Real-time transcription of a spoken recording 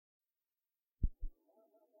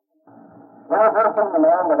Introducing the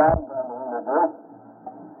man that I'm going to introduce,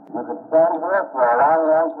 you could stand here for a long,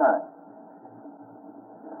 long time.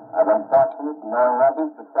 I've been fortunate in knowing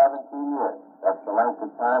Rebbe for 17 years. That's the length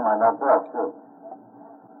of time I know Bill, too.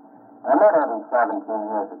 I met Rebbe 17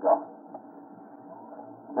 years ago.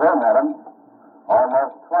 Bill met him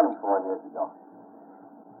almost 24 years ago.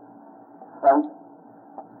 Saint,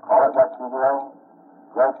 call it what you will,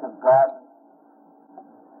 grace of God.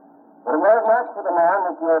 But it was not for the man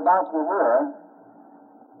that you're about to hear,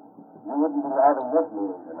 you wouldn't be having this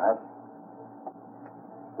meeting tonight.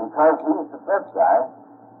 Because he's the first guy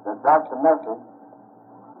that brought the message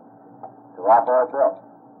to our boy Bill.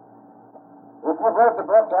 If you've read the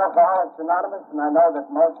book Alcoholics Anonymous, and I know that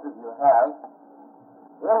most of you have,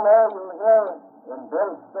 in there you'll hear in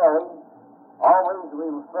Bill's story always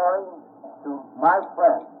referring to my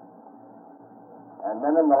friend. And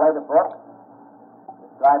then in the later book,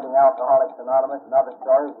 describing Alcoholics Anonymous and other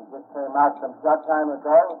stories that just came out some short time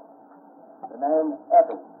ago, the name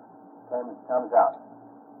Epping comes out.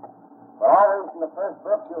 But always in the first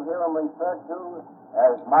book, you'll hear him referred to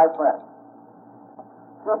as my friend.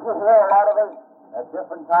 Should you hear a lot of us at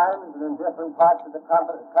different times and in different parts of the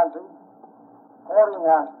country quoting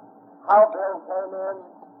how Bill came in,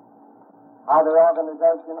 how the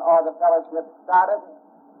organization or the fellowship started,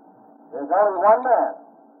 there's only one man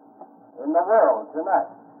in the world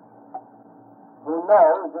tonight who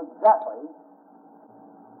knows exactly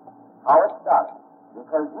how it started,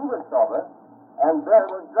 because he was sober and Bill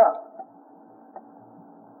was drunk.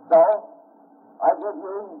 So, I give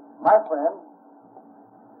you my friend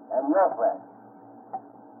and your friend,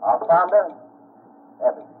 our founder,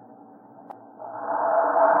 Epping.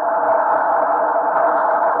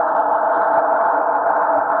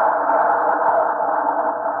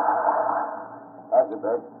 Thank you,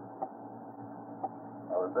 Dick.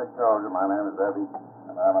 Well, as Dick told you, my name is Epping,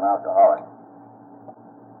 and I'm an alcoholic.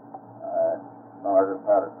 I just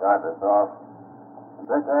had to start this off. And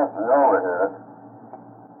Dick asked me over here.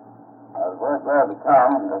 I was very glad to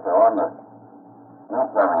come if I wanted to meet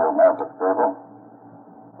some of you Memphis people.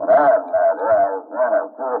 When I had an idea, I was one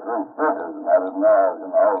of 2 or 3 speakers, and I didn't know I was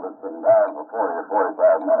going to hold this thing down for 40 or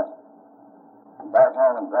 45 minutes. And back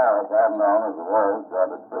home in Dallas, I'm known as the world's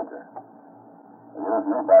greatest speaker. They used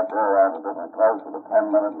me back there around a different place with a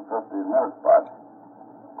 10-minute and 15-minute spot.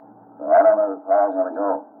 So I don't know just how I'm going to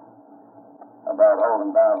go about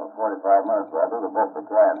holding down for 45 minutes, so I do the best I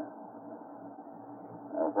can.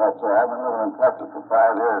 As I say, I've been living in Texas for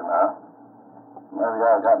 5 years now. Maybe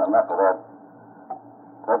I've gotten enough of that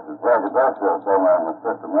Texas braggadocio somewhere in the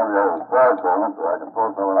system. Maybe I was sorry for them, so I can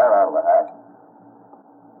pull some of that out of the hat.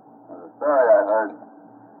 There's a story I heard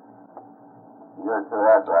a year or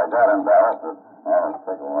 2 after I got in Dallas that was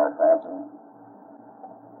tickled my fancy.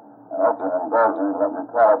 I hope you indulge me and let me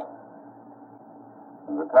tell it.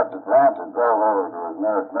 The Texas rancher drove over to his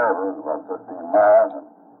nearest neighbor, it was about 15 miles, and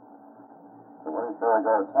said, "What do you say we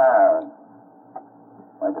go to town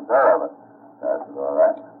and make a day of it?" So I said, "All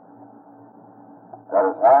right."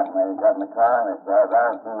 Got his hat, and he got in the car, and he started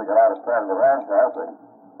out. As soon as we got out of sight of the ranch house, they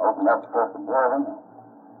opened up the first bourbon,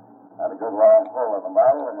 had a good long pull of the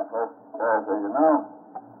bottle, and the first guy said, "You know,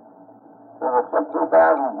 there were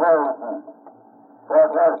 60,000 bulls in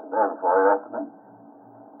Fort Worth the day before yesterday."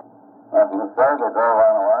 After the start, they drove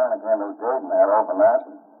on the line and came to the gate, and they had to open that.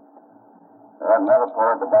 They had another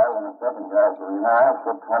pour at the bottle in the second gasoline. Now, I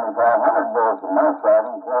put 2,500 bulls from my side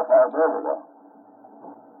and 4 or 5 days ago.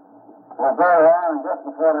 They drove on, and just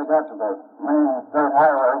before they got to the main state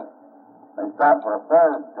highway, they stopped for a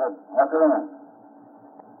third good hooker, and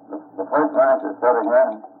the first rancher said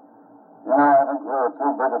again, "You know, I think we're the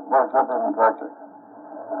 2 biggest bullshitters in Texas."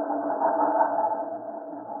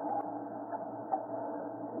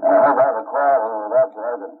 And I hope I have a crowd who were that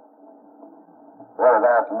way that said it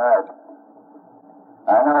out tonight.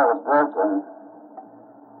 I know it was Dick and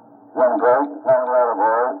Jim Drake and some of the other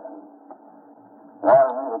boys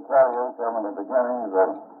wanted me to tell you some of the beginnings of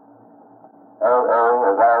AA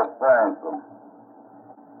as I experienced them.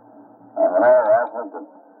 And when I think that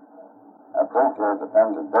I appreciate the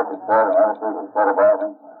things that Dick has said and other people have said about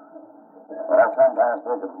him, but I sometimes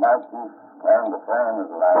think that my chief claim to fame is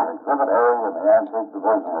that I was Exhibit A in the Antique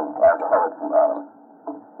Division of Alcoholics Anonymous.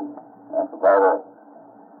 That's about it.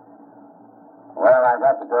 Well, I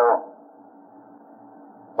got to go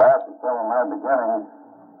back to some of my beginnings.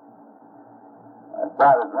 I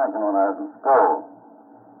started drinking when I was in school.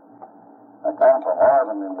 I came from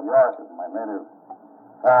Oregon in New York as my native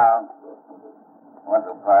town. Went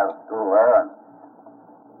to private school there, and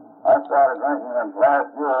I started drinking in last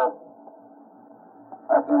year.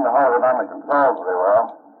 I seem to hold it under control pretty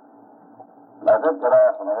well. But I did get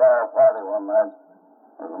off in a wild party one night.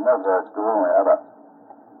 It was a military school, and we had a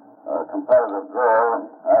competitive drill, and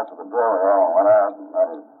after the drill, we all went out, and that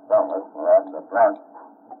was summer, we were out in the front.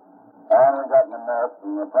 And we got in the nest,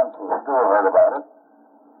 and the principal of the school heard about it.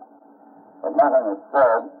 But nothing was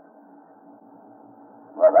said.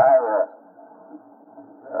 But I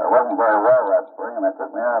wasn't very well that spring, and they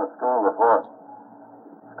took me out of school before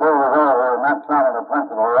school was over, and that son of the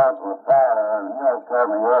principal wrote to my father, and he always called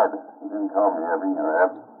me Ed. He didn't call me Eddie or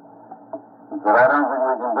Ed. He said, I don't think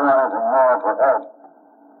we can do anything more for Ed.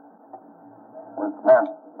 Which meant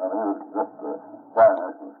that he was just starting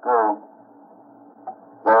us in school.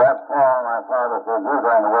 So that fall, my father said, you're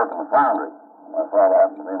going to work in the foundry. My father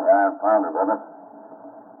happened to be in the iron foundry business.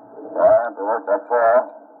 So I went to work that fall.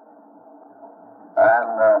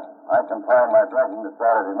 And I confined my drinking to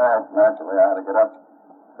Saturday night. Naturally, I had to get up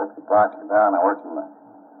 6 o'clock to get down. I worked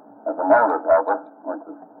as a motor's helper, which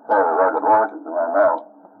is fairly rugged work, as you may know.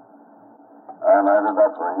 And I did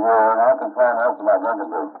that for a year, and I confined most of my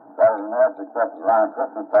drinking to Saturday nights, except around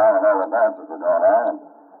Christmas time when all the dances were going on. And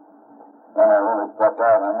then I really stepped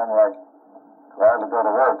out, and I remember I tried to go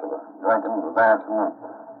to work. I was drinking, was dancing, and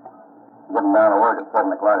getting down to work at 7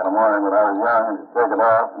 o'clock in the morning, but I was young and could take it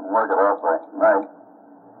off and work it off by night.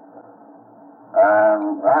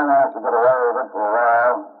 And I managed to get away with it for a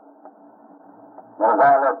while. But as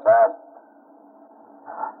I look back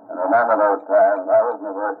and remember those times, I wasn't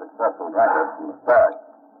a very successful drinker from the start.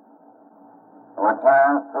 There were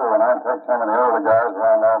times, too, when I'd take some of the older guys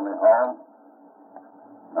around over me home,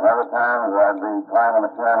 and other times I'd be climbing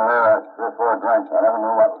the chandelier at 3 or 4 drinks. I never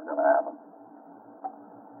knew what was going to happen.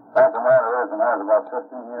 The fact of the matter is, when I was about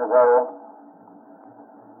 15 years old,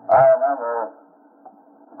 I remember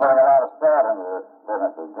putting a lot of thought into this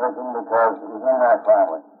business of drinking because it was in my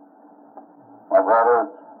family. My brothers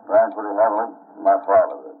drank pretty heavily, and my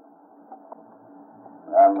father did.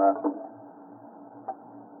 And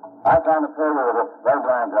I kind of figured that if they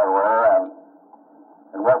drank that way, and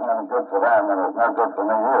it wasn't any good for them, and it was no good for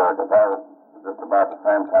me either, because I was just about the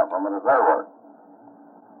same temperament as they were.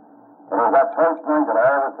 It was that first drink that I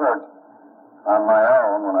ever took on my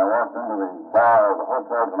own when I walked into the bar of the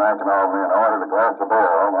Hotel Jamaican Albany and ordered a glass of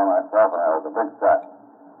beer all by myself, and I was a big shot.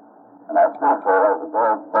 And I still say that was the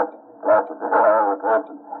very best glass of beer I ever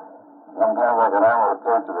tasted. Sometimes I could almost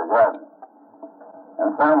taste it again. And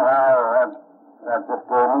somehow that just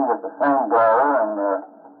gave me just the same glow, and the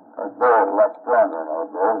beer was a lot stronger in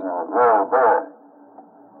those days, and it was real beer.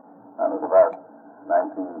 That was about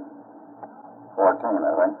 1914,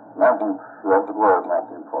 I think. Yes, it was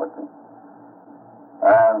 1914.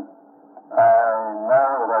 And I know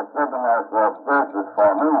that I said to myself, this is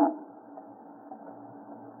for me.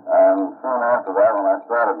 And soon after that, when I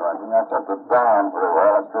started drinking, I kept it down pretty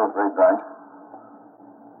well at 2 or 3 drinks.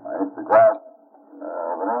 I used to go out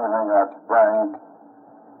of an evening that spring,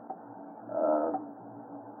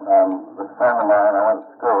 and this friend of mine, I went to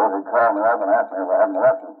school, he called me up and asked me if I had any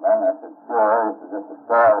lessons then. I said, sure, I used to just to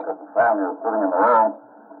start because the family was sitting in the room.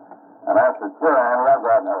 And I said, sure, I love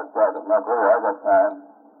that and I was chocolate milk. Oh, I got time.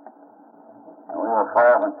 And we were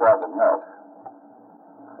 5 and chocolate milk.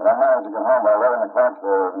 But I managed to get home by 11 o'clock, so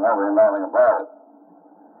there was nobody knowing about it.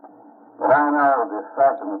 But I know that the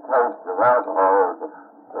effect and the taste of alcohol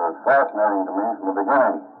was fascinating to me from the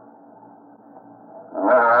beginning. And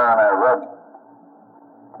later on, I read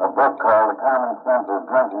a book called The Common Sense of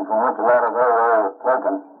Drinking, from which a lot of AA was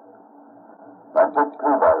taken, by Dick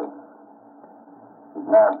Peabody. He's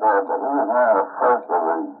now dead, but he was one of the first of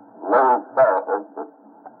the lay therapists that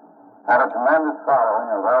had a tremendous following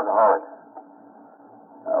of alcoholics.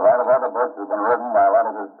 A lot of other books have been written by a lot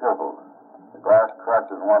of his pupils. The Glass Crutch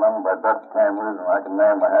is one of them by Dutch Chambers, and I can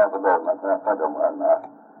name a half a dozen. I can't think of them right now.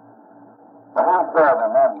 But he said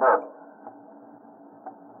in that book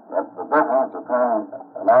that the difference between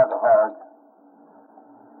an alcoholic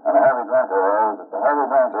and a heavy drinker is that the heavy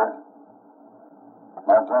drinker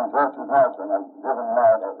might drink just as much in a given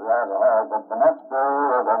night as the alcoholic, but the next day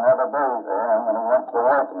is another day for him, and he wants to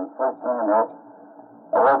work, and his first thing in the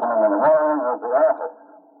awakening in the morning is the office.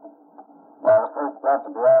 Well, the first step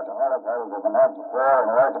of the alcoholic is of the night before, and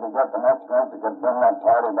where can he get the next drink to bring that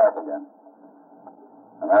party back again?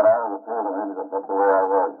 And that always appealed to me because that's the way I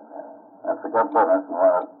was. I forget business and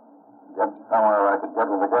want to get somewhere where I could get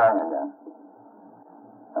with the gang again.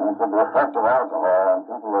 And he said the effect of alcohol on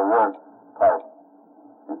people who work tight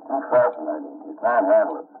is too fascinating. You can't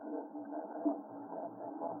handle it.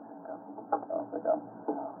 I'll pick up.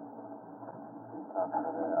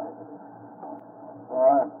 All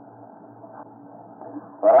right.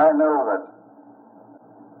 But I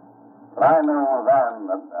knew then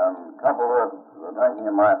that, and coupled with the the drinking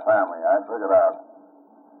in my family. I figured out.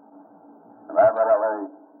 And I better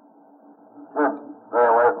lay should stay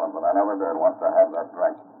away from it, but I never did once I had that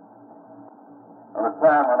drink. When the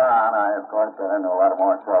time went on, I, of course, got into a lot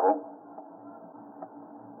more trouble.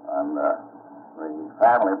 And the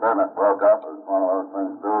family business broke up. It was one of those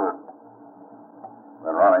things do that's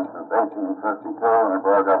been running since 1852, and it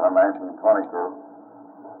broke up in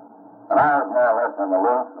 1922. And I was more or less on the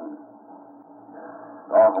loose and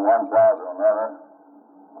going from one job to another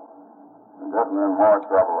and getting in more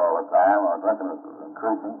trouble all the time. Our drinking was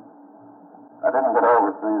increasing. I didn't get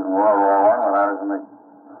overseas in World War I when I was in the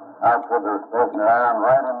outfit that was stationed around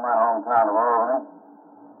right in my hometown of Albany.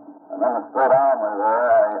 And then the State Army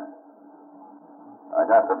there, I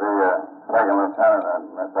got to be a second lieutenant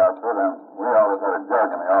in this outfit, and we always had a jug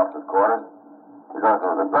in the officers' quarters because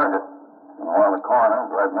there was a druggist in one of the corners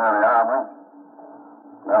right near the army.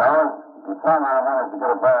 And somehow I managed to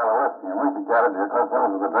get a barrel of whiskey, and we could get it because those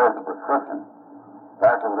were the days of prescription.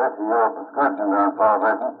 Back in this year, a prescription during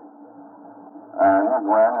Prohibition. And you'd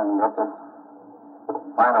go in and get this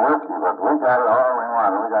pint of whiskey, but we got it all we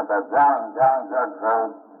wanted. We got that gallon jug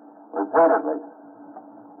filled repeatedly.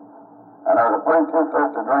 And there was a pretty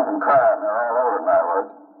two-fisted drinking crowd, and they were all over it, and I was.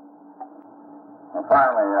 And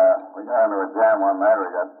finally, we got into a jam one night. We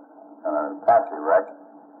got in a taxi wreck,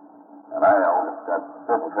 and I just got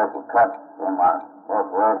superficial cuts in my both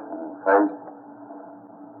wrists and face.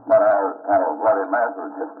 But I was kind of a bloody mess. It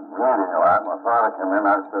was just bleeding a lot. My father came in.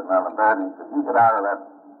 I was sitting on the bed, and he said, "You get out of that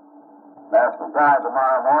nasty guy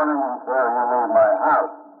tomorrow morning, and sir, you leave my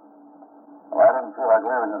house." Well, I didn't feel like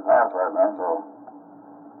leaving his house right now, so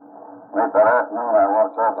late that afternoon I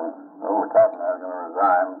walked up and told the captain I was going to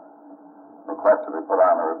resign, request to be put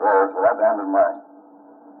on the reserve, so that ended my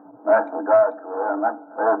National Guard career, and that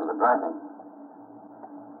saved the drinking.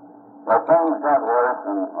 But things got worse,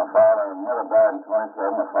 and my father and mother died in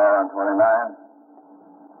 27, my father in 29.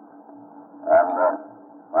 And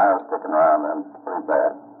I was sticking around then pretty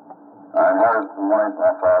bad. I inherited some money from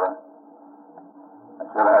my father. I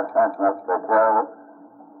should have had sense enough to take care of it.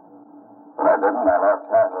 But I didn't. I lost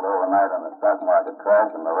half of it overnight on the stock market crash,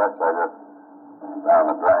 and the rest I just down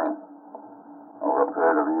the drain over a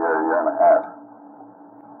period of a year and a half.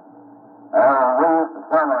 And we used to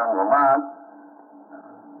summer in Vermont,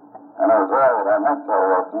 and it was there that I met Bill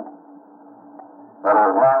Wilson, but it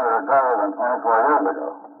was longer ago than 24 years ago.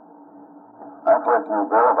 I first knew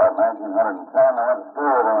Bill about 1910. I went to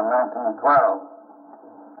school with him in 1912,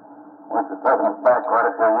 which has taken us back quite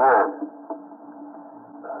a few years.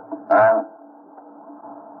 And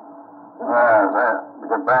to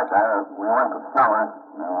get back, we went to summer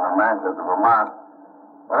in Manchester, Vermont.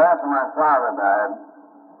 But after my father died,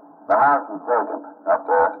 the house was vacant up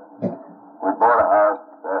there. We bought a house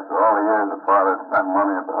after all the years that Father had spent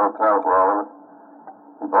money at the hotel for all of us.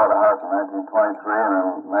 He bought a house in 1923, and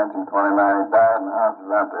in 1929 he died, and the house was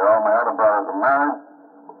empty. All my other brothers were married.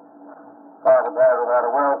 Father died without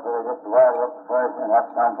a will, so they just divided up the place and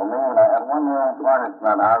what's come for me, and I had one room furnished in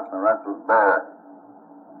that house, and the rest was bare.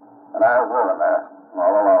 And I was living there,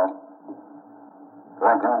 all alone,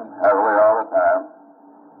 drinking heavily all the time.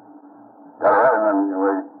 Got away, and then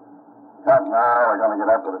we cut now, we're going to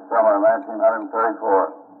get up to the summer of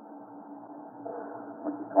 1934,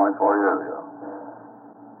 which is 24 years ago.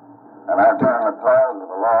 And I've been in the trials of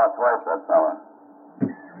the law twice that summer.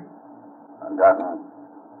 I've gotten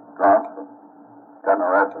drunk, gotten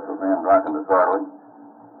arrested for being drunk and disorderly,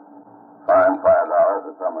 fined $5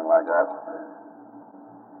 or something like that.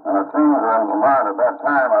 And it seems in Vermont at that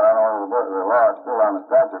time, I don't know whether the law is still on the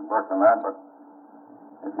statute book and that, but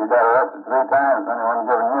if you got arrested 3 times, anyone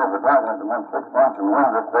given years for drunkenness and then 6 months in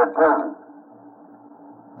Windsor State Prison.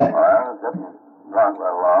 Well, I was getting drunk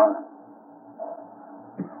right along.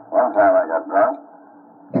 One time I got drunk,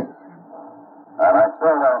 and I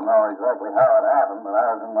still don't know exactly how it happened, but I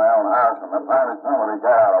was in my own house, and apparently somebody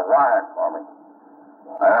got out a wire for me.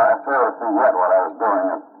 I fail to see yet what I was doing,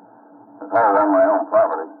 as I was on my own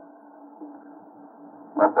property.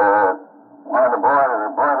 But one of the boys,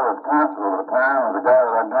 the boy that was constable at the time, was the guy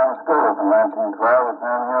that I'd gone to school with in 1912, the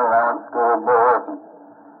same year that I went to school with Bill Wilson.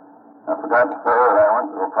 I forgot to say that I went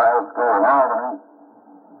to a private school in Albany,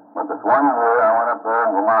 but this one year I went up there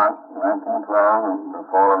in Vermont in 1912, and the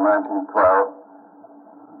fall of 1912,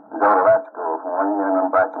 to go to that school for 1 year and then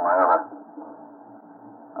back to my other.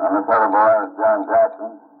 And this other boy was John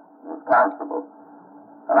Jackson, who was constable.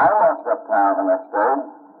 And I walked uptown the next day.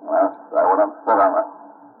 I went up to sit on the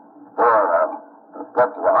store, the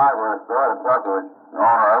steps of the hardware store, to talk to the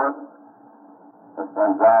owner of it. Just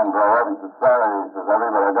then John drove up and said, "Sorry," he says,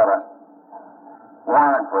 "everybody got a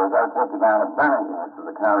warrant for you. Got to take you down to Bennington," which is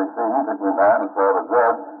the county seat. He took me down and saw the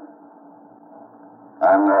judge.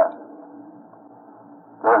 And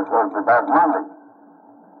judge says be back Monday.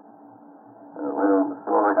 We'll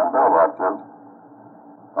see what we can do about you.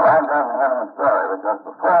 Well, I'm going to have a story, because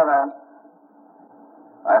before that,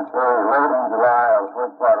 I'd say late in July or the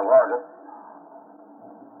first part of August,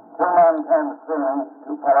 two men came to see me,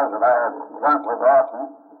 two fellows that I had drunk with often.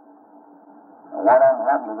 And one of them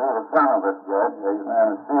happened to be the son of this judge. His name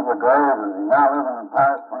is Caesar Graves, and he's now living in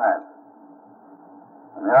Paris, France.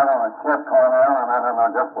 And the other one is Chet Cornell, and I don't know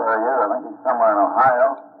just where he is. I think he's somewhere in Ohio.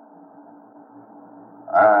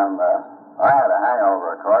 And I had a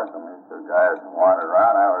hangover, of course, and these two guys wandered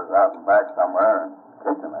around. I was out and back somewhere in the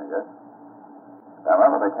kitchen, I guess. I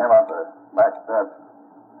remember they came up the back steps,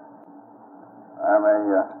 and they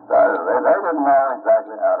started. They didn't know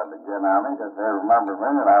exactly how to begin on me, because they remembered me,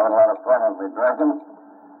 and I had a lot of fun with me drinking.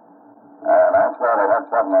 And I thought I had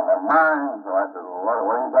something on their mind, so I said, well,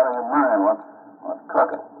 what do you got on your mind? What's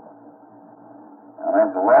cooking? And they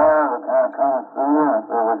said, well, we kind of come and see you and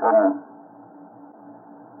see if we can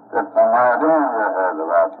get some idea in your head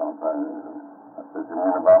about something. I said, you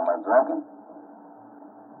mean about my drinking?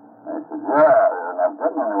 They said, yeah, you're not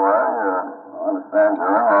getting anywhere. I understand you're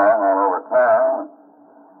in wrong all over town.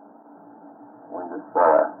 We just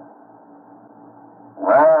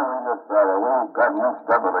we got mixed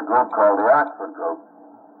up with a group called the Oxford Group.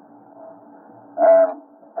 And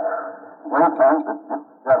we think that you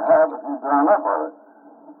got half if you drawn up with it.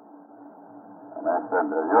 And I said,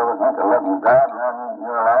 you ever think of letting God run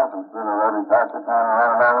your life instead of letting Pastor kind of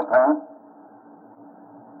run it out of town?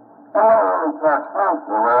 And I really thought sense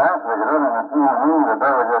the way I figured it, and it seemed to me that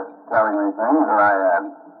they were just telling me things that I had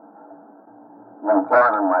been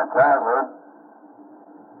taught in my childhood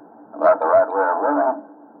about the right way of living.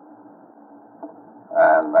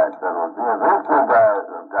 And I said, well, gee, these two guys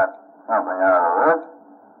have got something out of this.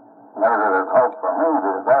 Maybe there's hope for me,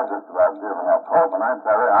 because I was just about giving up hope. And I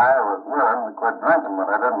tell you, I was willing to quit drinking, but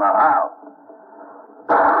I didn't know how.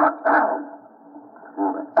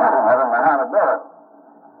 Excuse me. I didn't know how to do it.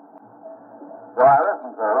 So I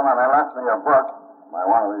listened to them, and they left me a book by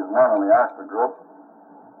one of these men in the Oxford Group.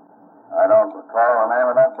 I don't recall the name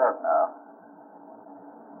of that book now.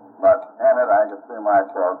 But in it, I could see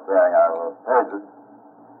myself staring out of those pages.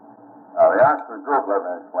 Now, the Oxford Group, let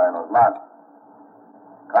me explain, was not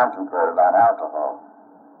concentrated on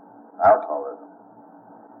alcoholism.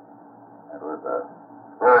 It was a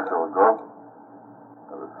spiritual group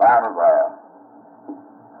that was founded by a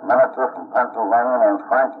minister from Pennsylvania named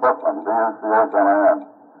Frank Buchman, B-U-C-H-M-A-N.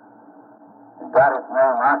 He got his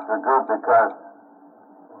name Oxford Group because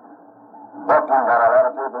Buchman got a lot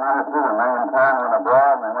of people interested in mankind and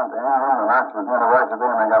abroad, and they went to England and Oxford University,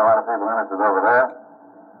 and they got a lot of people interested over there.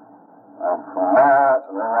 And from there,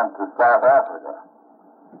 they went to South Africa.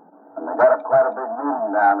 And they got quite a big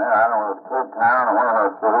meeting down there. I don't know if it was Cape Town or one of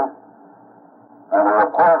those cities. And the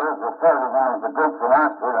reporters referred to them as the group from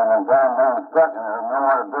Oxford, and then John Wayne Stucken had no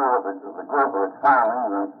more to do with the group of its foundings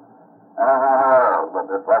than anything in the world. But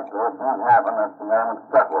it's like those things happen, that's the man that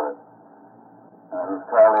stuck with it. And it was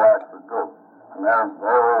called the Oxford Group. And they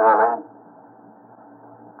were really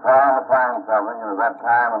trying to find something. It was that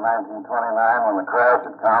time in 1929 when the crash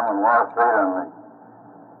had come in Wall Street and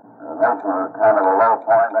the nation was kind of a low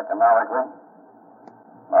point economically.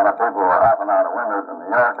 A lot of people were hopping out of windows in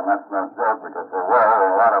New York, and that's no joke because they were.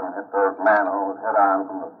 A lot of them hit those manholes head on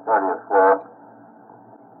from the 30th floor.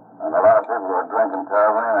 And a lot of people were drinking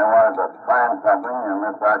terribly, and they wanted to find something in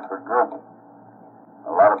this Oxford Group.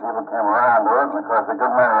 A lot of people came around to it, and of course a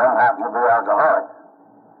good many of them happened to be alcoholics.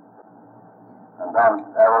 And don't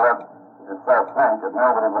ever let yourself think that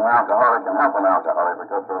nobody but an alcoholic can help an alcoholic,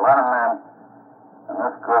 because there are a lot of men in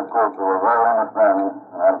this group who were very understanding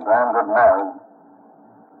and had a damn good knowledge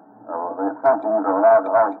of the thinkings of an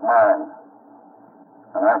alcoholic's mind.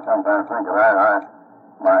 And I sometimes think that our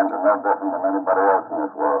minds are no different than anybody else in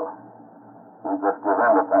this world. We just give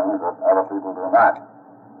in to things that other people do not.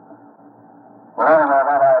 Well, anyway,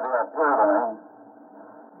 that idea appeared to me.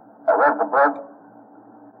 I read the book,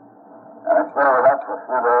 and I stayed with that for a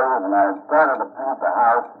few days, and I started to paint the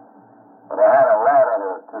house, but I had a ladder that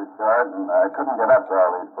was too short, and I couldn't get up to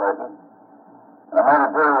all these places. And I made a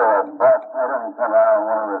deal with a boss painter, and he sent out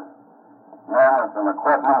one of his men with some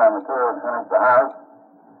equipment and materials to finish the house.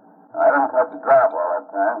 I didn't touch a drop all that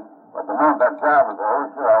time, but the moment that job was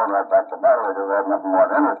over, sure, I went right back to battle because I had nothing more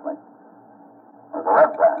to interest me. It was a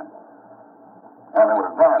left time. And it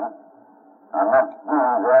was then, on that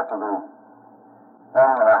evening after the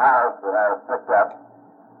thing in the house that I was picked up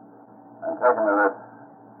and taken to this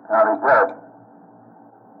county judge.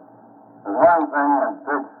 There's one thing that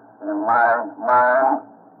sticks in my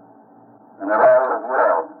mind and it always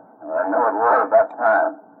will. And I knew it would at that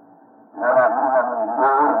time. And I knew when we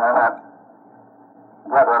knew, and I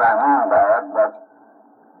get what I mean by it, but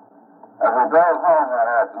as we drove home that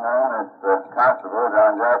afternoon, this constable,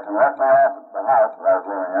 John Jackson, left me off at the house that I was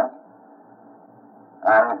living in.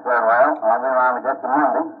 And he said, well, I'll be around to get you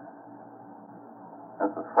Monday. This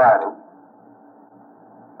was Friday.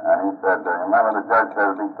 And he said, remember the judge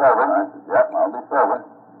said be sober? And I said, yep, I'll be sober.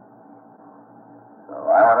 So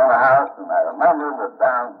I went in the house, and I remembered that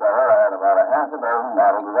down cellar I had about a half a dozen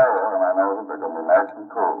bottles of ale, and I know that they're going to be nice and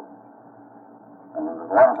cool. And there's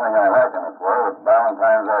one thing I like in this world, it's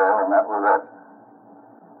Valentine's ale, and that was it.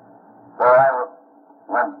 So I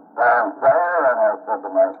went down cellar, and I said to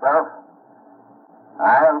myself,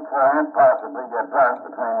 I can't possibly get drunk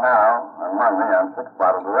between now and Monday on 6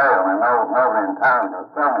 bottles of ale. I know nobody in town can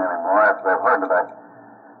sell me anymore after they've heard that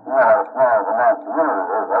how small the Vermont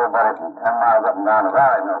community is. Everybody from 10 miles up and down the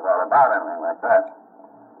valley knows all about anything like that.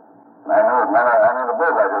 And I knew it meant I knew the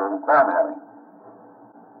bootlegger wouldn't sell me any.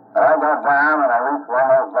 And I got down and I reached one of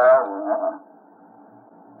those bars and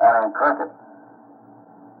that ain't crooked.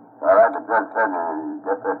 Well, like the judge said, you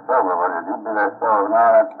get there sober, but if you be there sober, no,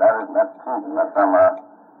 that's cheating. That's some,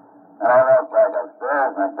 and I went back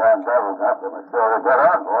upstairs, and that damn devil's up on my shoulder. Get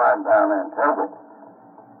up, go on down there and take it.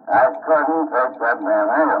 I couldn't take that damn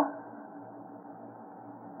ale.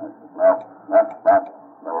 I said, no,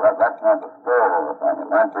 that's not the spirit of the thing. It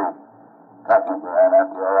might be, technically, I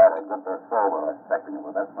might be all right, I get there sober, like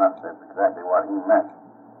technically, but that's exactly what he meant.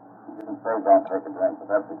 He didn't say don't take a drink,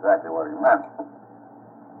 but that's exactly what he meant.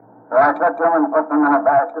 So I took them and put them in a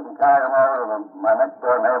basket and carried them over to my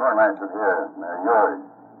next-door neighbor, and I said, here, they're yours.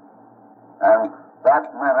 And that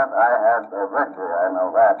minute I had a victory, I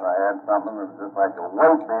know that. I had something that was just like a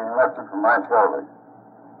weight being lifted from my shoulders.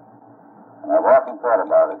 And I've often thought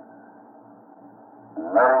about it. In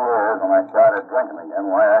later years, when I started drinking again,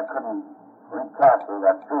 why I couldn't recapture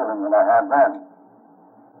that feeling that I had then.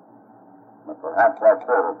 But perhaps that's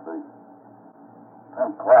it. It's the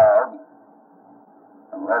pink cloud.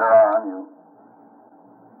 And later on, you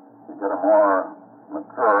get a more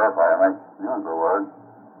mature, if I might use the word,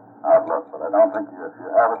 outlook. But I don't think if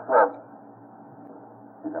you have a slip,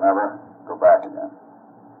 you can ever go back again.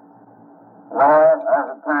 Well, as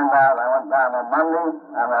it turned out, I went down on Monday,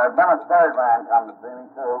 and there had been a third man come to see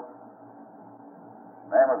me, too.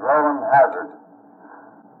 His name was Roland Hazard.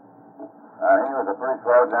 He was a pretty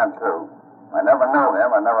slow gent, too. I never knew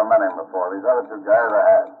him. I never met him before. These other two guys I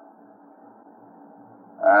had.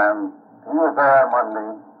 And he was there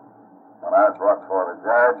Monday when I was brought before the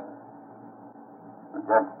judge. The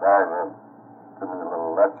judge started to me a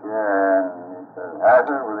little lecture, and he said,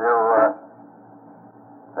 Hazard, will you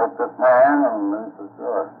take this man? And he said,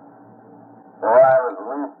 sure. So I was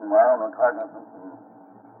released from my own cognizance, and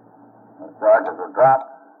the charges were dropped.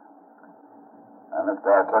 And this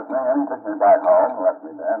guy took me, and he took me back home, and left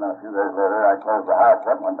me there. And a few days later, I closed the house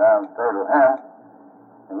up, went down and stayed with him.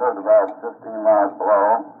 He lived about 15 miles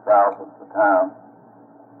below, south of the town.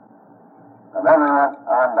 And then we went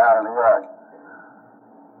on down to New York.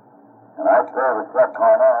 And I stayed with Chuck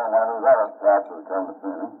Cornell and one of those other chaps who came to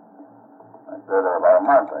see me. I stayed there about a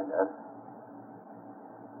month, I guess.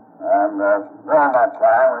 And during that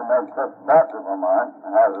time, we made trips back to Vermont,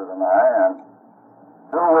 Hazard and I, and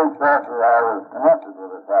 2 weeks after I was connected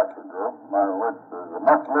with this action group, which is a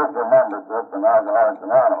much looser membership than Alcoholics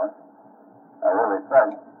Anonymous, I really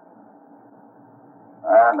think.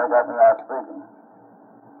 And they got me out speaking.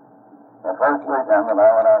 The first weekend that I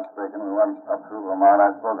went out speaking, we went up through Vermont.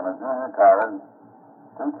 I spoke in a junior college,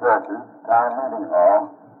 2 churches, town meeting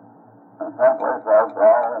hall, and someplace else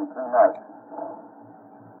all in 2 nights.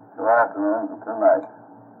 2 afternoons and 2 nights.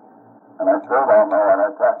 And I still don't know what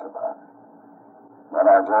I talked about. But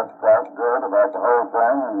I just felt good about the whole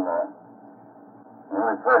thing, and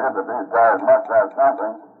really figured that these guys must have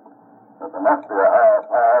something. That there must be a higher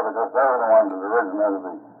power, because they were the ones that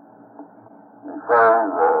originated the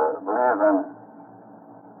phrase, believe in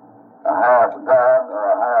a higher God or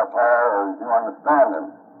a higher power as you understand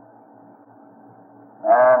him.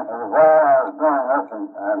 And it was while I was doing this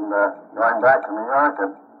and going back to New York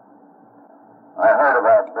that I heard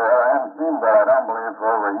about Bill. I haven't seen Bill, I don't believe, for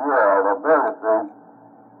over a year, although Bill, you see,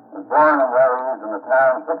 was born and raised in a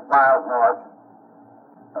town 6 miles north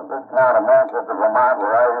of this town of Manchester, Vermont,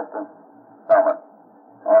 where I used to summer.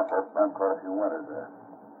 Also spent quite a few winters there.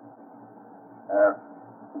 And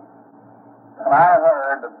I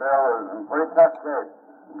heard that Bill was in pretty tough shape,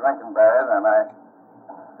 drinking bad, and I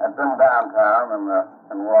had been downtown in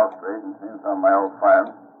Wall Street and seen some of my old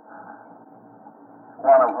friends,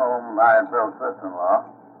 one of whom I had Bill's sister-in-law.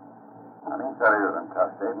 And he said he was in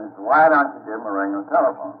tough shape, and he said, why don't you give him a ring on the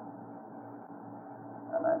telephone?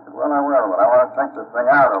 And I said, well, I will, but I want to think this thing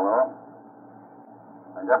out a little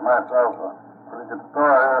and get myself a pretty good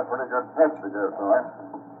story, a pretty good pitch to give to him.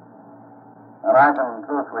 And I can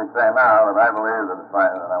truthfully say now that I believe that if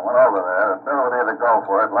I went over there, that Bill would either go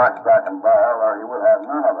for it, lock, stock, and barrel, or he would have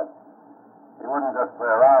none of it. He wouldn't just play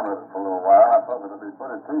around with it for a little while. I thought that if he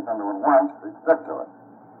put his teeth into it once, he'd stick to it.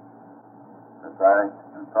 Which I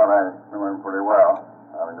thought I knew him pretty well,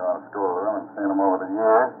 having gone to school with him and seen him over the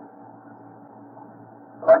years.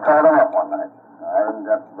 So I called him up one night. I didn't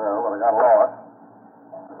get Bill, but I got Lois,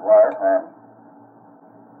 his wife, and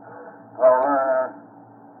told her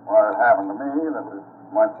what had happened to me, that as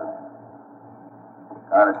much as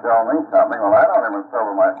kind of showed me something. Well, I don't even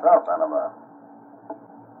sober myself in about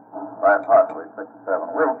possibly 6 or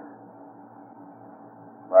 7 weeks.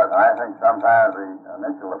 But I think sometimes the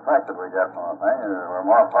initial effect that we get from a thing is we're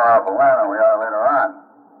more powerful then than we are later on.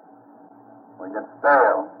 We get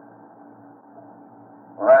stale.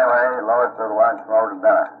 Well, anyway, Lois said, why don't you come over to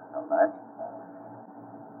dinner some night?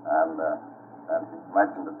 And then she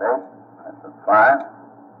mentioned the date. I said, fine.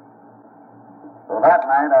 So that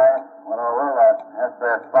night I went over at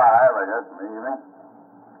S.S. 5, I guess, in the evening.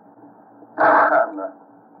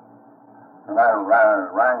 And I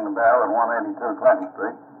rang the bell at 182 Clinton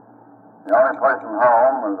Street. The only person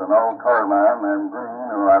home was an old colored man named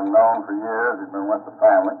Green, who I've known for years. He'd been with the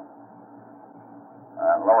family.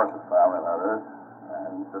 And Lois's family, that is. And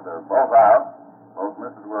he said they're both out. Both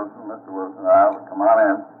Mrs. Wilson, Mr. Wilson are out. Come on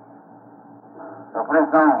in. So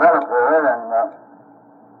pretty soon Bill appeared, and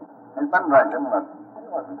he'd been drinking, but he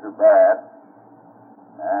wasn't too bad.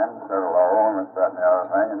 And said hello, and this, that, and the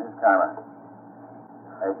other thing, and he's kind of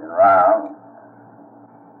aging around.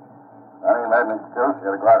 Then he made an excuse. He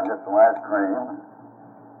had to go out and get some ice cream,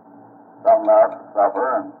 something out for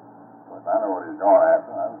supper, and of course I know what he's going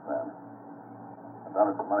after. I understand. I've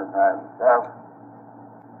done it so many times myself.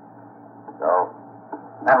 So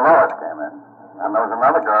then Lois came in. And there was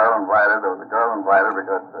another girl invited. There was a girl invited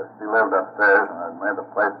because she lived upstairs and had made the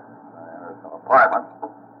place in her apartment.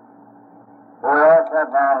 So we all sat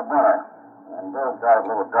down to dinner. And Bill's got a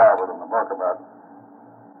little job with him in the book about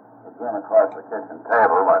the gin across the kitchen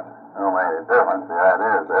table, but it don't make any difference. The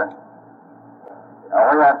idea is there. Now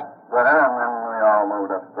we got dinner, and then we all moved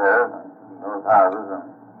upstairs and those houses, and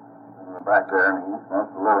in the back there in the east, most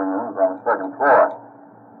of the living rooms on the second floor.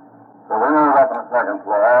 So we moved up on the second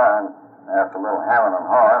floor, and after a little hemming and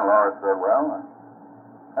hawing, Laura said, well,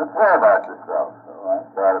 let's hear about yourself. So I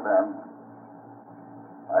started in.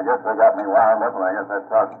 I guess they got me wound up, and I guess that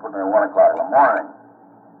started putting me at 1 o'clock in the morning.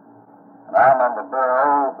 And I remember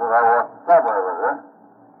Bill, because I walked the subway with her,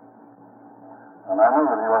 and I knew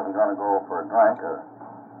that he wasn't going to go for a drink, or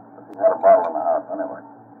if he had a bottle in the house anyway.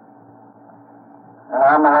 And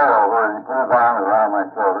on the way over, he put his arms around my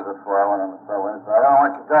shoulders just before I went on the subway, and said, I don't know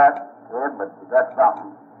what you got, kid, but you got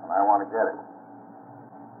something. I want to get it.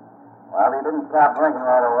 Well, he didn't stop drinking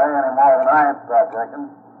right away any more than I had stopped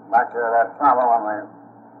drinking. Back there that summer when the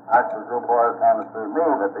Oxford Group boys came to see me,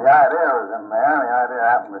 but the idea was in there, and the idea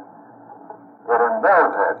happened to get in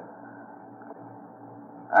Bill's head.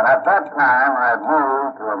 And at that time, I had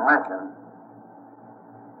moved to a mission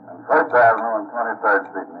on 1st Avenue and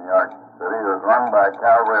 23rd Street in New York City. It was run by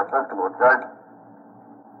Calvary Episcopal Church,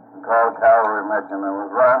 called Calvary Mission, and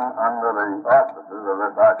was run under the auspices of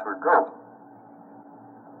this Oxford Group.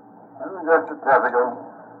 It was just a typical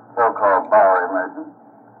so-called Bowery Mission.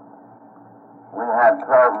 We had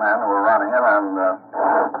 12 men who were running it, and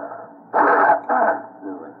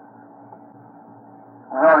excuse me.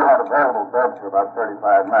 We only had available beds for about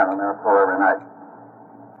 35 men, and they were full every night.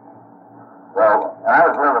 So, and I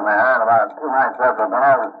was living there, and about 2 nights after I'd been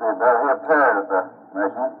over to see Bill, he appeared at the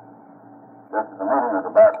mission. Just as the meeting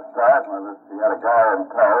was about to start, and he had a guy in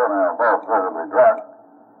tow, and they were both visibly drunk.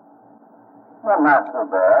 Well, not too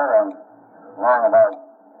bad, and long about,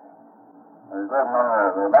 those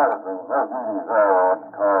meetings there were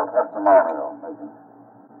what's called testimonial meetings.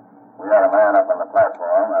 We had a man up on the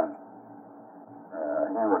platform, and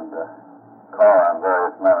he would call on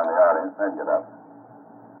various men in the audience, they'd get up.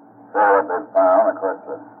 Say what they'd found. Of course,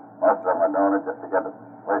 most of them were doing it just to get a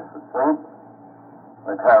place to sleep.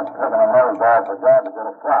 They called taking a nose off for God to get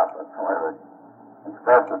a flop. That's the way they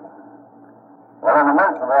expressed it. Well, in the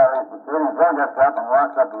midst of all these proceedings, Bill gets up and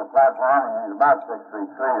walks up to the platform, and he's about 6 feet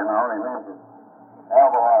 3, you know, and he leans his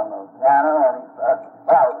elbow on the piano, and he starts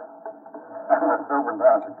shouting. And the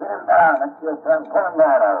superintendent said, get him down, next year, pull him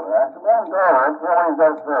down out of there. I said, well, go over it, see what he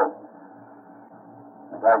does first.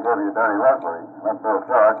 The guy gave you a dirty look, but he let Bill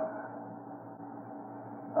short.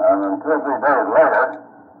 And then 2 or 3 days later,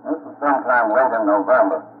 this was sometime late in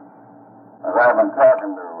November. As I've been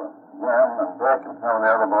talking to Jim and Dick and some of the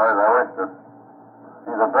other boys, I wish that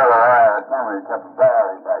either Bill or I or somebody kept a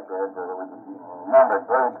diary back there so that we could remember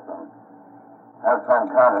dates and have some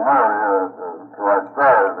continuity to our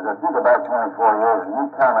stories. Because you go back 24 years and you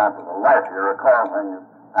count out to the life, you recall things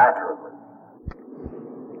accurately.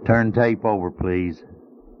 Turn tape over, please.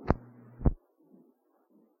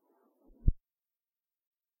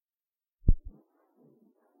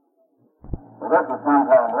 Well, this was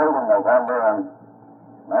sometime late in November in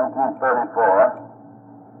 1934.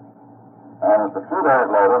 And a few days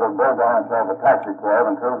later, the Bill got himself a taxi cab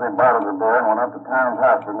and 2 bottles of beer and went up to Town's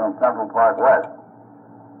Hospital in Central Park West.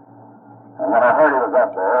 And when I heard he was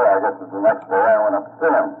up there, I guess it was the next day, I went up to see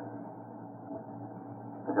him.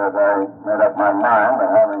 Because I made up my mind that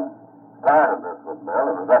having started this with Bill,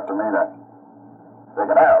 it was up to me to stick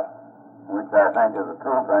it out, which I think is a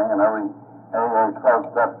true thing in every AA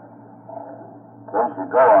 12-step case you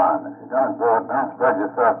go on. If you're going to do it, don't spread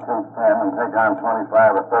yourself too thin and take on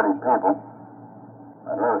 25 or 30 people.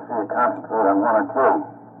 I'd rather see you concentrate on 1 or 2.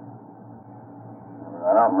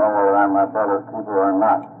 I don't know whether I'm my brother's keeper or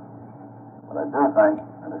not. But I do think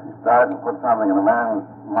that if you start and put something in a man's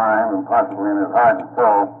mind and possibly in his heart and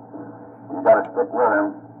soul, you've got to stick with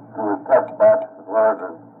him to his test box as well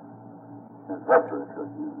as his victory.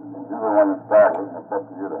 Because you're the one that started, and it's up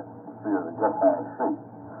to you to see as it gets on his feet.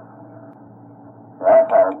 So I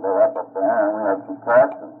followed Bill up there, and we had some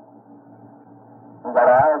talks, and we got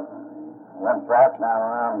out, and went back down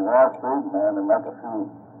around Wall Street, and had to make a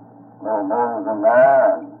few little moves in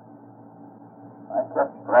there, and I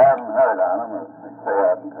kept riding hard on him, as they say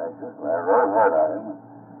out in Texas. I rode hard on him.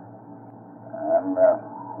 And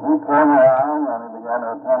he came around and he began to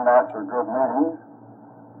attend Oxford group meetings,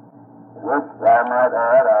 which I might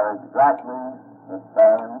add are exactly the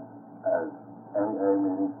same as AA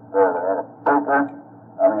meetings. So they had a speaker,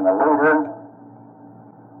 a leader.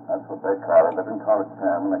 That's what they call it. They didn't call it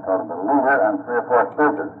chairman, they called it the leader, and 3 or 4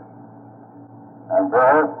 speakers. And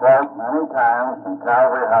Bill spoke many times from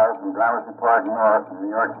Calvary House and Gramercy Park North in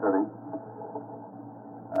New York City.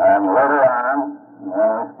 And later on, when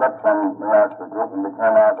we split from the Oxford group and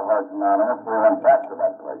became Alcoholics Anonymous, we went back to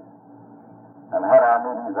that place and had our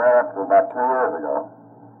meetings there up to about 2 years ago.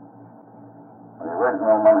 The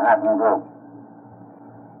original Manhattan group.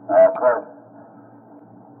 Now, of course,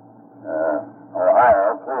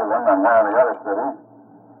 Ohio, Cleveland, and one of the other cities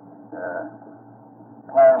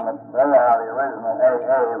claim that they are the original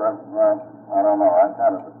AA, but, I don't know, I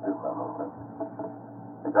kind of dispute that a little bit.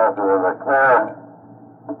 Because there was a clear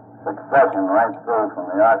succession right through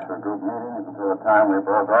from the Oxford group meetings until the time we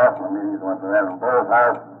broke off, and the meetings went to Evan Bill's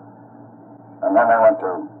house, and then they went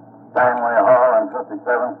to Steinway Hall on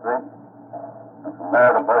 57th Street, and from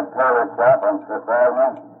there to Bert Taylor's shop on 5th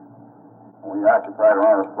Avenue. We occupied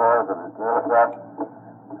one of the floors of his tailor shop,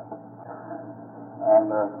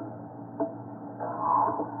 and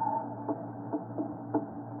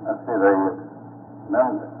let's see, there's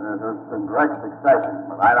a great succession,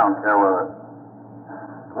 but I don't care whether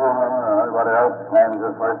Truman or anybody else claims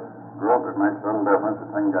the first group. It makes little difference. The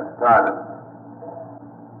thing got started.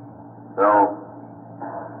 So,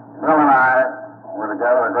 Bill and I were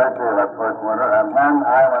together a great deal that first winter, and then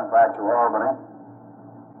I went back to Albany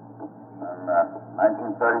in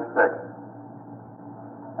 1936.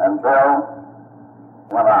 And Bill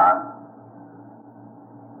went on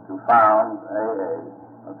to found AA.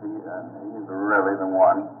 And he's really the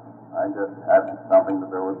one. I just had something to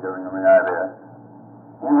do with giving him the idea.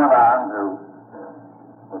 He went on to,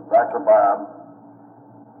 with Dr. Bob,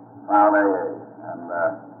 found AA. And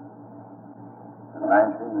in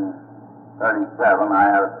 1937,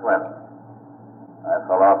 I had a slip. I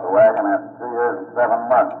fell off the wagon after 2 years and 7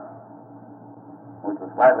 months, which was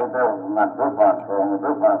slightly different from that DuPont film. The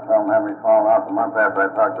DuPont film had me falling off a month after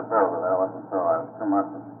I talked to Bill, but that wasn't so. I was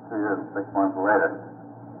 2 years and 6 months later.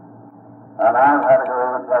 And I've had to go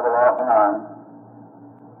over trouble off and on.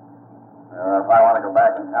 If I want to go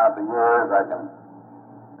back and count the years, I can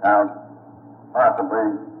count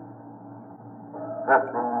possibly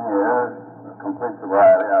 15 years of complete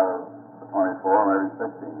sobriety out of the 24, maybe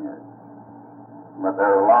 16 years. But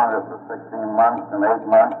they're the longest of 16 months and 8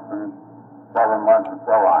 months and 7 months and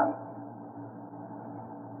so on.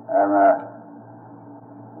 And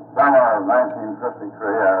summer of 1953,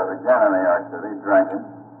 I was again in New York City drinking.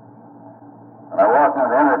 And I walked into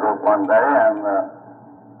the intergroup one day, and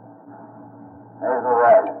Hazel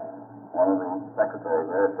Rice, one of the secretaries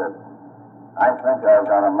there, said, I think I've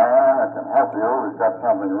got a man that can help you who's got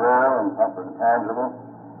something real and something tangible.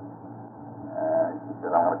 And she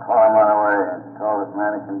said, I'm going to call him right away. And she called this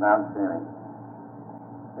man, he came down to see me.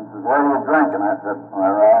 He says, where do you drink? And I said, when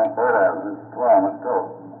I ran on 3rd Avenue, it's 12, let's go.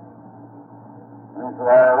 And he said,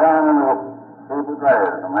 I ran into Steve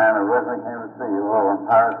Graves, a man who originally came to see you over in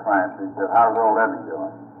Paris, France. He said, how's old Eddie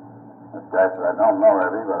doing? This guy said, I don't know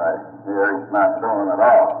Eddie, but I hear he's not doing at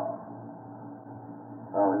all.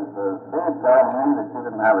 So he says, Steve told me that you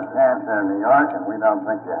didn't have a chance here in New York, and we don't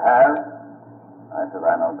think you have. I said,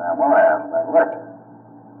 I know damn well I haven't been licked.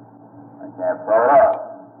 I can't throw it off.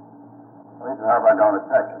 Well, he said, how about going to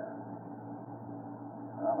Texas?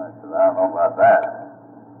 Well, I said, I don't know about that.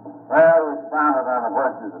 Well, we expounded on the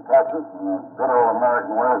virtues of Texas and the good old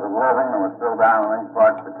American ways of living that were still down in these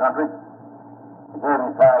parts of the country. He gave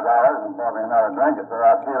me $5 and bought me another drink. I said,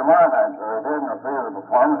 I'll see you tomorrow night. So he did, and refused the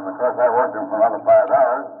performance. And of course, I worked him for another $5.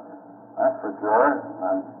 That's for sure.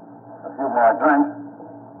 And a few more drinks.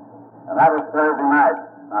 And that was Thursday night.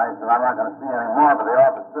 Now, he said, I'm not going to see you anymore, but the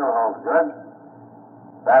office still holds good.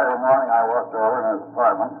 Saturday morning, I walked over in his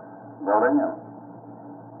apartment building, and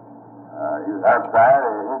he was outside.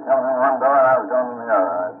 He come in one door, and I was going in the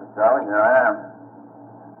other. I said, Charlie, here I am.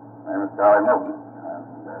 My name is Charlie Milton.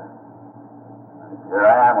 Here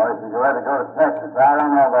I am. Well, he said, you ready to go to Texas? I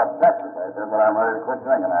don't know about Texas, I said, but I'm ready to quit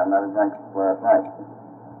drinking. I haven't had a drink last night.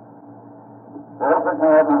 So he took me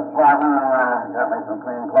up in his apartment and got me some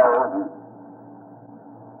clean clothes and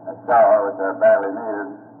a shower, which I badly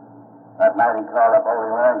needed. That night he called up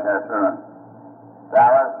Odie Lancaster and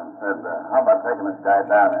Dallas and said, how about taking this guy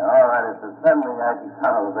down there? All right, he said, send me Yankee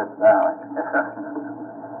son of a bitch down there.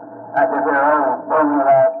 I could hear Odie booming it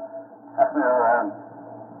out.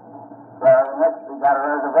 So next he got a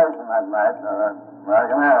reservation that night,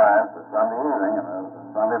 American Airlines, for Sunday evening, and it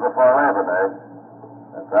was Sunday before Labor Day,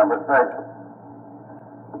 December 6th.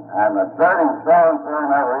 And the dirty so-and-so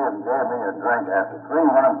never even gave me a drink. After 3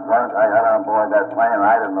 minutes lunch, I got on board that plane, and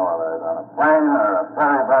I didn't know whether I was on a plane or a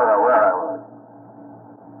ferry boat or where I was.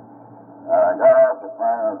 I got off the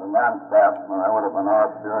plane, it was a non-stop, and I would have been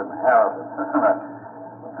offshore in hell.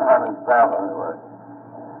 Non-stop anyway.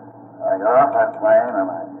 I got off that plane, and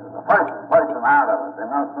the first person out of it,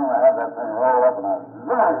 no sooner I had that thing roll up, and I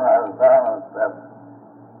was down on the steps.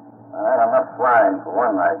 I had enough flying for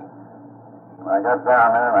one night. When I got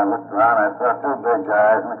down there and I looked around, I saw 2 big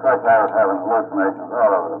guys, and of course I was having hallucinations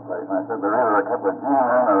all over the place. And I said, they're either a couple of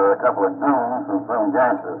G-men or they're a couple of goons from some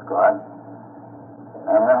gangster squad.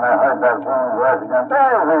 And then I heard that booming voice again,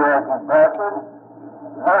 there's the Yankee bastard.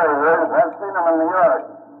 There he is. I've seen him in New York.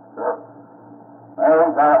 So, he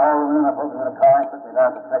got a hold of me and I put me in a car and took me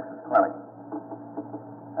down to Texas Clinic.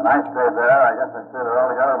 And I stayed there. I guess I stayed there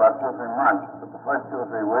altogether about 2 or 3 months. But the first 2 or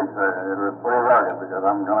 3 weeks, it was pretty rugged because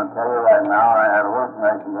I'm going to tell you right now, I had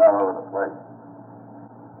hallucinations all over the place.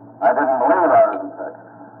 I didn't believe I was in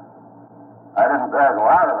Texas. I didn't dare go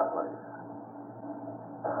out of the place.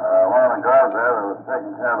 One of the girls there that was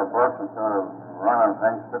taking care of the books and sort of running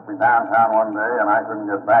things took me downtown one day, and I couldn't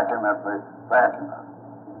get back in that place fast enough.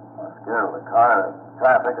 I was scared of the car, the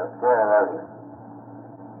traffic, I was scared of everything.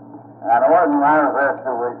 And it wasn't when I was there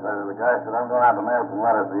 2 weeks later, the guy said, I'm going out to mail some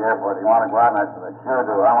letters to the airport. You want to go out? And I said, I sure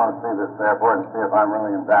do. I want to see this airport and see if I'm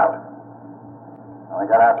really in Dallas. And I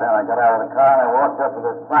got out there and I got out of the car and I walked up to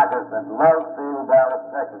this placard that said, Love Field, Dallas,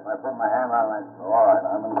 Texas. And I put my hand on it and I said, all right,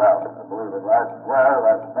 I'm in Dallas. I believe it. I swear that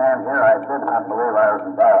I stand here, I did not believe I was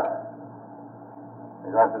in Dallas.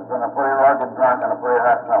 Because it's been a pretty rugged drunk and a pretty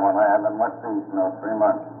hot summer, and I haven't had much peace in those 3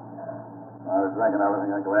 months. I was drinking everything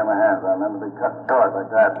I could lay my hands on, and then to be cut short like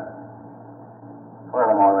that.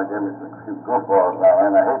 Furthermore, they gave me a few goofballs now,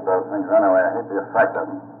 and I hate those things anyway. I hate the effect of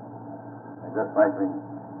them. They just make me...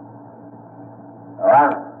 Well,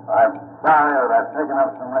 I'm sorry that I've taken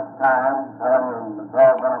up so much time telling you it's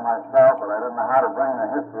all been on myself, but I didn't know how to bring the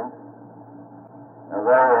history. You're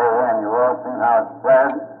very here, and you've all seen how it's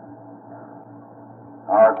spread,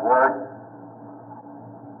 how it's worked.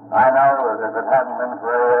 I know that if it hadn't been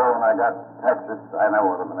for AA when I got to Texas, I never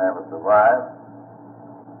would have been able to survive.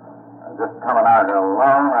 Just coming out here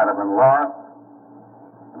alone, I'd have been lost.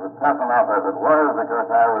 It was tough enough as it was because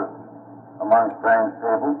I was among strange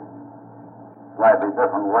people, slightly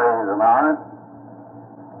different ways and on it.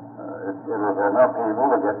 It was enough people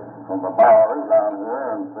to get from the bars down here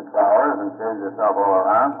in 6 hours and chase yourself all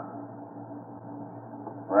around.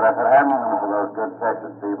 But if it hadn't been for those good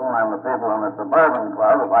Texas people and the people in the suburban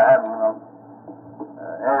club, if I hadn't been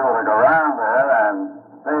able to go around there and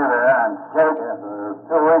stay there and shake it, 2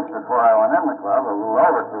 weeks before I went in the club, a little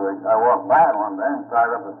over 2 weeks, I walked by it one day and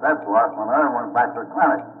started up the steps, washed my nerve, and went back to the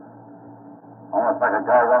clinic. Almost like a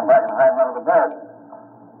guy going back and hiding under the bed.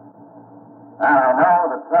 And I know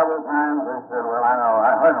that several times they said, well, I know,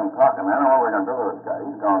 I heard him talking. I don't know what we're going to do with this guy.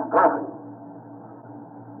 He's going goofy.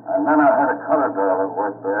 And then I had a colored girl that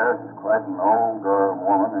worked there. She's quite an old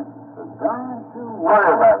woman, and she said, "Don't you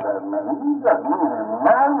worry about that man. He's just moving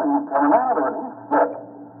along and he's coming out of it. He's sick."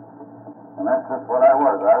 And that's just what I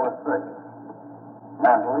was. I was sick.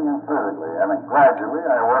 Mentally and physically. And then gradually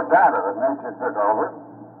I worked out of it. Nature took over.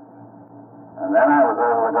 And then I was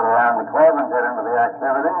able to get around the club and get into the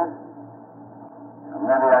activities. And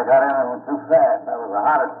maybe I got in them too fast. That was the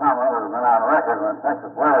hottest summer that had been on record in the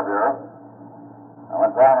Texas Weather Bureau. I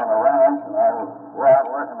went down on the ranch, and I was out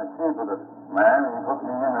working the sheep with this man, and he put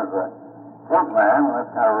me in as a sheep man, and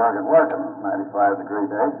that's kind of rugged working, 95-degree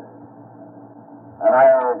days. And I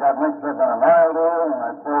got mixed up in an oil deal, and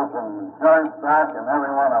I sold some insurance stock, and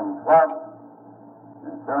every one of them flopped.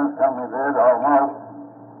 The insurance company did, almost.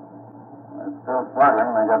 It's still struggling.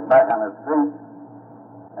 They got back on its feet.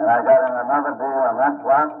 And I got in another deal, and that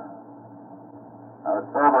flopped. I was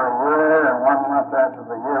sober a year, and 1 month after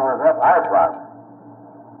the year was up, I flopped.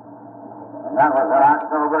 And that was in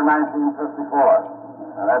October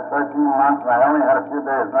 1954. And that's 13 months, and I only had a few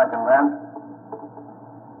days drinking then.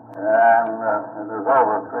 And it was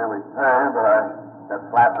over a 3-week period, but I got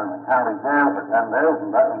slapped in the county jail for 10 days,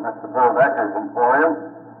 and that was Mr. Bill Decker's emporium.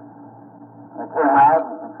 I came out,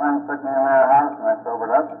 and some friends took me in their house, and I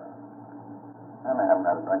sobered up. And I haven't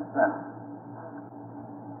had a drink since.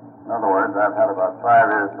 In other words, I've had about 5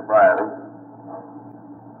 years sobriety.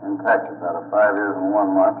 In Texas, out of 5 years and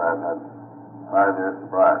 1 month, I've had 5 years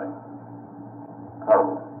sobriety.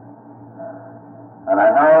 Total. And I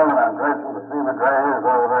know that I'm grateful to see the Grays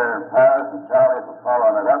over there in Paris and Charlie for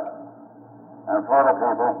following it up. And for the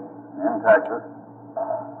people in Texas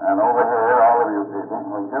and over here, all of you people,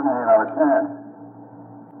 who've given me another chance.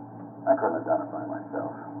 I couldn't have done it by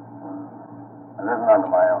myself. It isn't under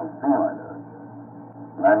my own steam I did it.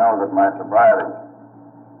 And I know that my sobriety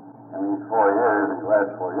in these 4 years, these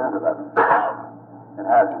last 4 years of that, it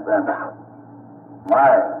hasn't been my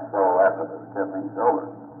sole effort that's kept me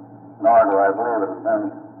sober. Nor do I believe it has been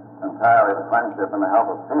entirely the friendship and the help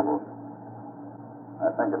of people. I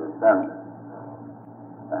think it has been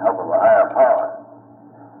the help of a higher power.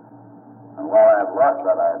 And while I have lost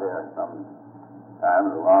that idea sometimes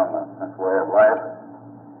along this way of life,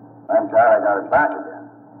 thank God I got it back again.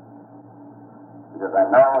 Because I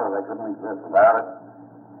know that I couldn't exist without it.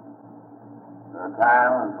 There are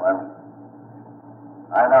times when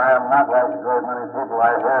I know I'm not like a great many people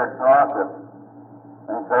I hear talk that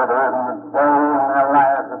they say there isn't a day in their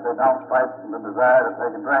lives that they don't fight the desire to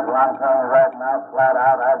take a drink. Well, I'm telling you right now, flat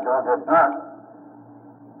out, I'd go get drunk.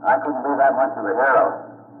 I couldn't be that much of a hero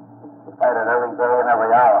to fight it every day and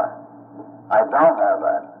every hour. I don't have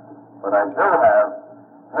that. But I do have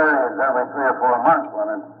periods every 3 or 4 months when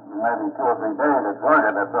it's maybe 2 or 3 days it's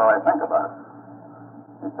rugged. That's all I think about.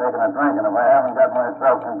 It's taking a drink, and if I haven't got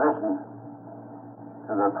myself conditioned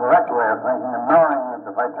to the correct way of thinking and knowing that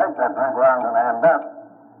if I take that drink where I'm going to end up,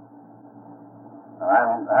 I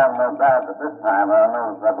have no doubt that this time, I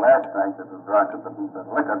know that last drink that was drunk, that the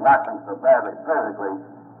liquor knocked me so badly physically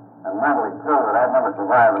and mentally too that I'd never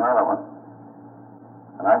survive another one.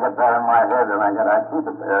 And I get that in my head, and I keep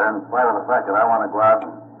it there in spite of the fact that I want to go out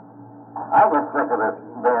and I get sick of this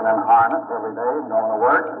being in harness every day and going to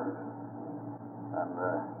work. And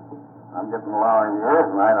I'm getting along in years,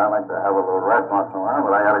 and I like to have a little rest once in a while,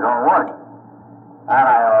 but I got to go and work. And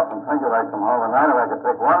I often think if I come home at night, if I could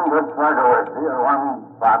take 1 good slug of whiskey or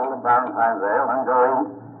 1 bottle of Valentine's ale and go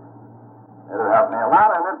eat, it would help me a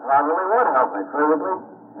lot, and it probably would help me physically.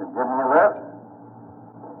 It'd give me a lift.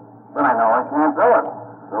 But I know I can't do it.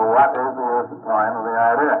 So what is the use of toying with the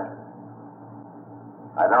idea?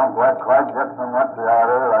 I don't quite get so much the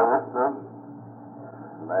idea that I used to.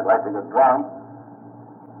 And I'd like to get drunk.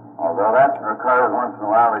 Although that occurs once in a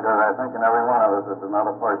while because I think in every one of us is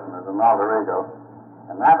another person, is an alter ego.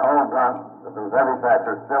 And that old drunk, that there was heavy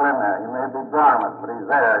factor still in there. He may be dormant, but he's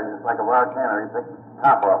there. He's like a volcano. He takes the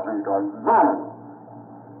top off and he's going boom.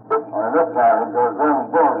 Only this time he goes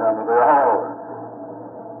boom, boom under the hole.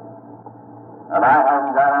 And I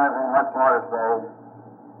haven't got anything much more to say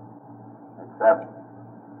except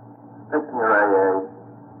stick to your AA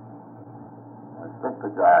and stick to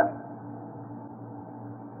God.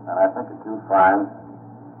 And I think that you'll find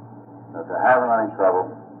that if you're having any trouble,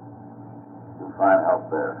 you'll find help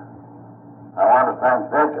there. I want to thank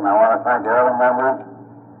Dick, and I want to thank the other members,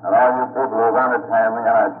 and all you people who've entertained me,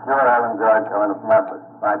 and I'm sure I've enjoyed coming to Memphis.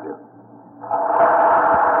 Thank you.